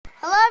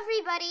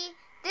everybody,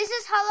 this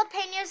is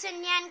Jalapenos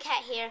and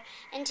Nyancat here,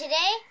 and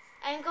today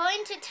I'm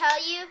going to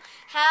tell you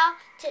how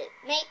to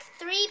make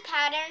 3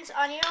 patterns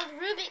on your old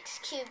Rubik's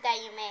Cube that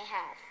you may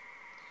have.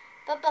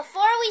 But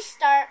before we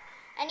start,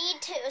 I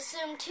need to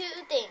assume 2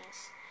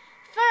 things.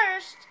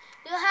 First,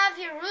 you'll have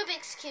your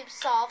Rubik's Cube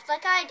solved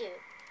like I do,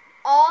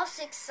 all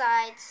 6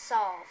 sides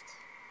solved.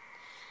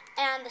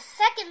 And the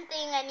second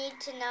thing I need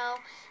to know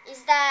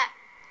is that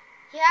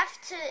you have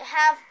to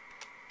have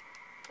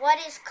what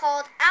is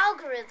called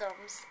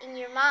algorithms in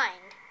your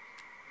mind.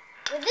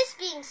 With this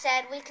being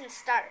said, we can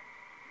start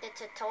the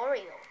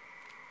tutorial.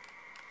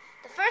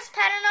 The first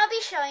pattern I'll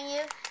be showing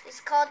you is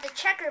called the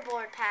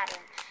checkerboard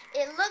pattern.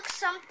 It looks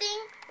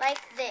something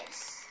like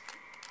this.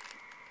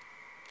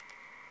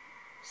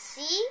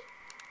 See?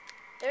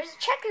 There's a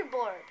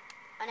checkerboard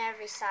on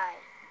every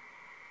side.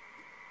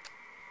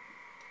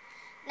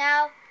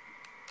 Now,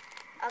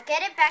 I'll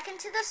get it back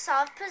into the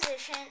solved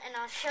position and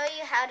I'll show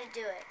you how to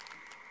do it.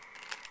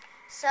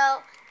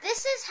 So,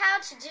 this is how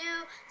to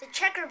do the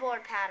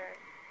checkerboard pattern.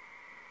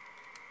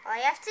 All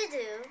you have to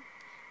do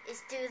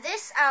is do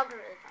this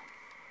algorithm.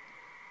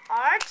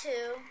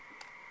 R2,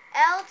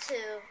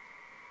 L2,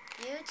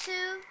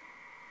 U2,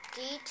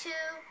 D2,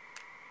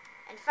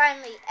 and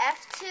finally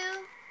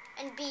F2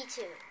 and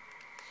B2.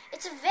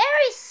 It's a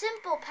very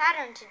simple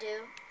pattern to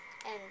do,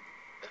 and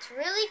it's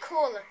really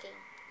cool looking.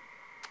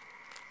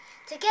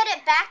 To get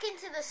it back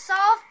into the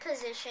solved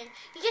position,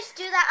 you just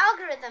do that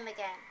algorithm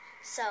again.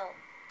 So,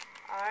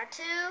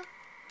 R2,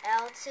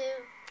 L2,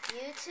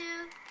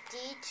 U2,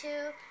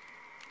 D2,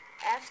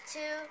 F2,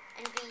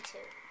 and B2.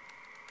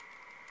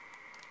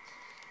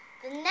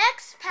 The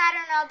next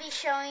pattern I'll be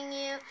showing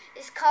you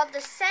is called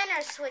the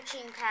center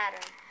switching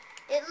pattern.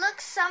 It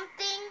looks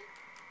something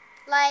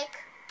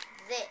like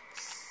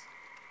this.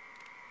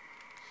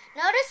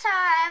 Notice how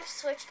I have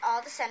switched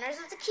all the centers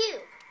of the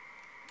cube.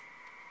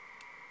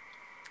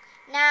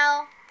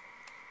 Now,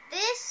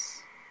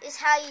 this is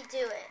how you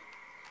do it.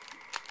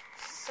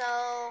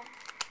 So,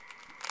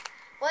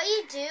 what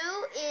you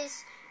do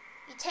is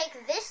you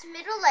take this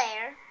middle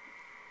layer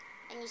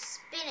and you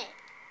spin it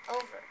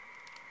over.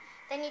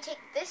 Then you take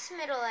this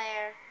middle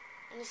layer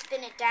and you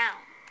spin it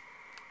down.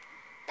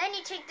 Then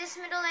you take this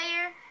middle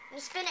layer and you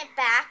spin it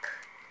back.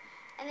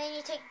 And then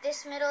you take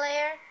this middle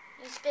layer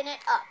and you spin it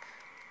up.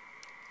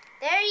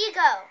 There you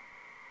go.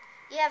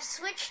 You have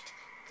switched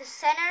the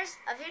centers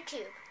of your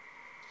cube.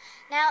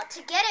 Now,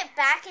 to get it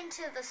back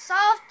into the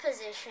solved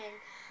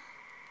position,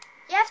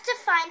 you have to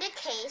find a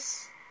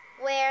case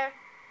where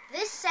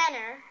this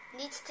center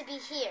needs to be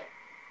here.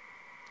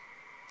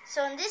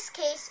 So in this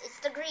case, it's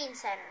the green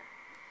center.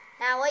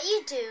 Now what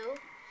you do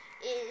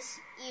is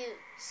you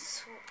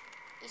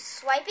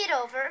swipe it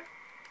over.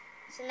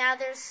 So now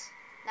this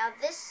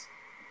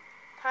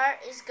part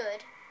is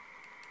good.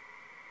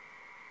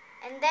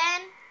 And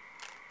then,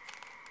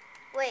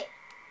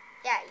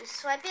 you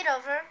swipe it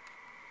over.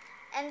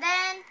 And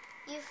then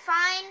you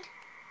find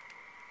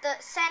the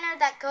center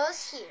that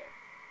goes here.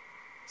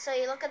 So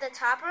you look at the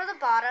top or the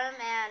bottom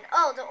and,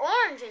 the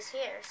orange is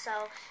here.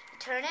 So you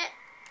turn it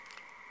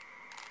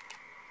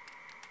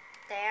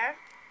there.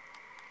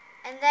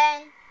 And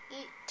then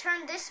you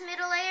turn this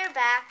middle layer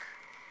back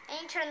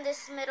and you turn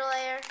this middle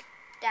layer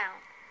down.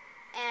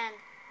 And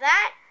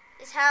that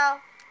is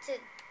how to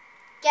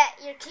get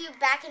your cube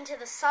back into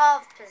the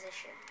solved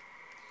position.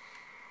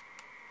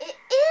 It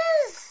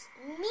is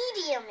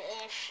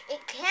medium-ish.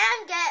 It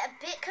can get a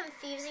bit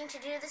confusing to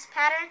do this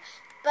pattern,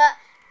 but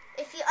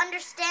if you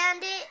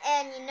understand it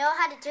and you know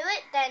how to do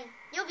it, then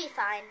you'll be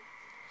fine.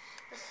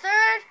 The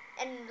third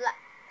and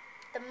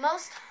the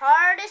most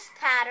hardest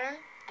pattern,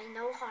 I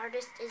know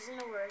hardest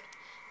isn't a word,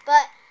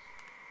 but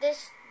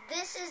this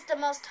is the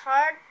most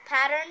hard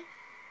pattern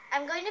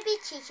I'm going to be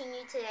teaching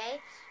you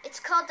today. It's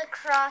called the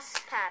cross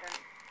pattern.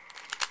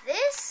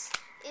 This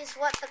is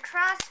what the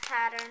cross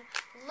pattern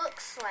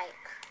looks like.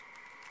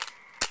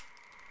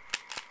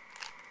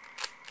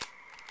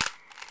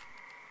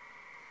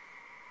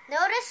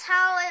 Notice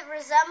how it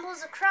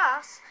resembles a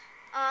cross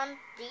on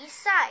these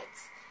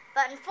sides,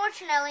 but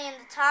unfortunately in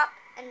the top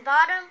and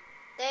bottom,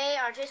 they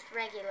are just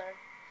regular.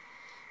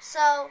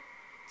 So,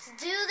 to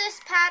do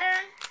this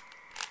pattern,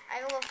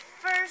 I will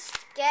first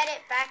get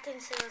it back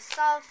into the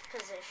solved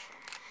position,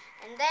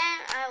 and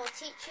then I will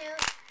teach you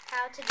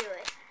how to do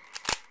it.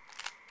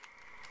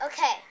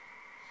 Okay,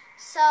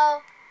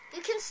 so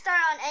you can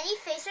start on any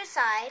face or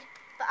side,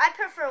 but I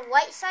prefer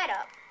white side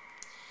up.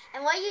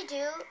 And what you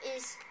do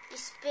is you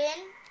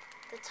spin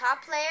the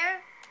top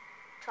layer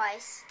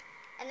twice,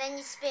 and then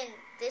you spin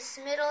this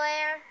middle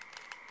layer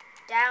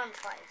down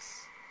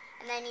twice.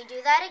 And then you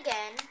do that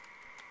again.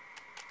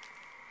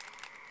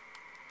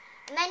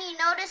 And then you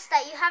notice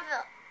that you have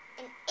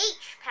an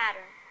H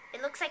pattern.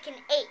 It looks like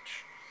an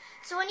H.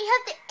 So when you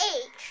have the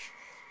H,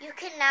 you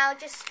can now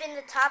just spin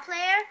the top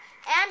layer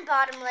and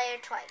bottom layer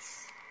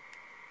twice.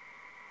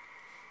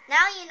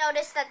 Now you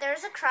notice that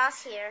there's a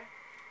cross here,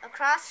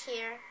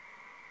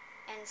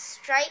 and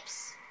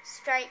stripes,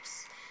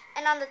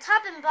 and on the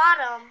top and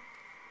bottom,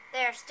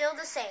 they're still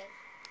the same.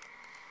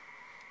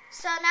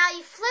 So now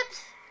you flip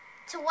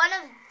to one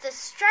of the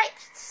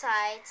striped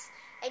sides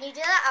and you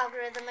do that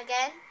algorithm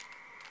again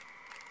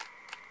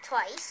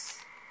twice.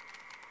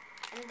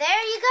 And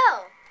there you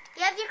go.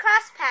 You have your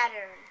cross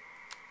pattern.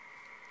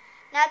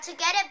 Now to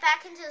get it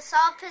back into the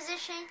solved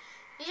position,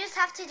 you just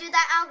have to do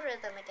that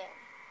algorithm again.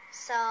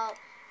 So,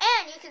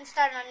 and you can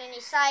start on any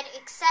side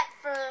except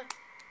for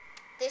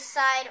this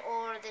side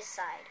or this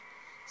side.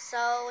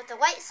 So with the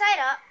white side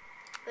up,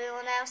 we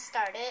will now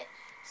start it.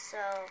 So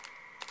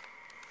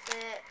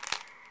flip,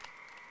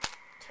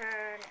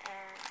 turn,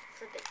 and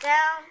flip it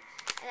down,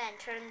 and then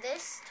turn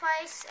this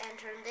twice and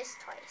turn this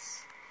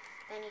twice.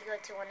 Then you go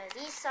to one of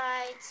these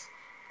sides,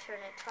 turn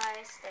it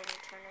twice, then you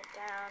turn it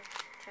down,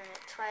 turn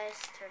it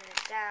twice, turn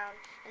it down,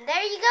 and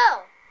there you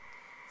go.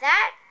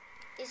 That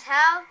is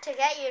how to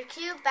get your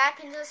cube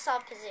back into the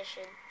solved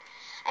position.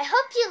 I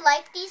hope you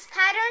like these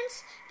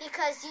patterns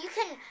because you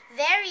can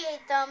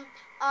variate them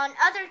on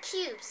other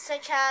cubes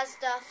such as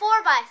the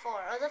 4x4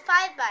 or the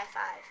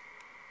 5x5.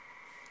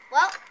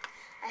 Well,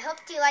 I hope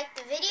you liked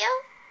the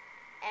video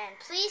and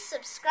please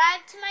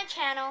subscribe to my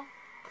channel.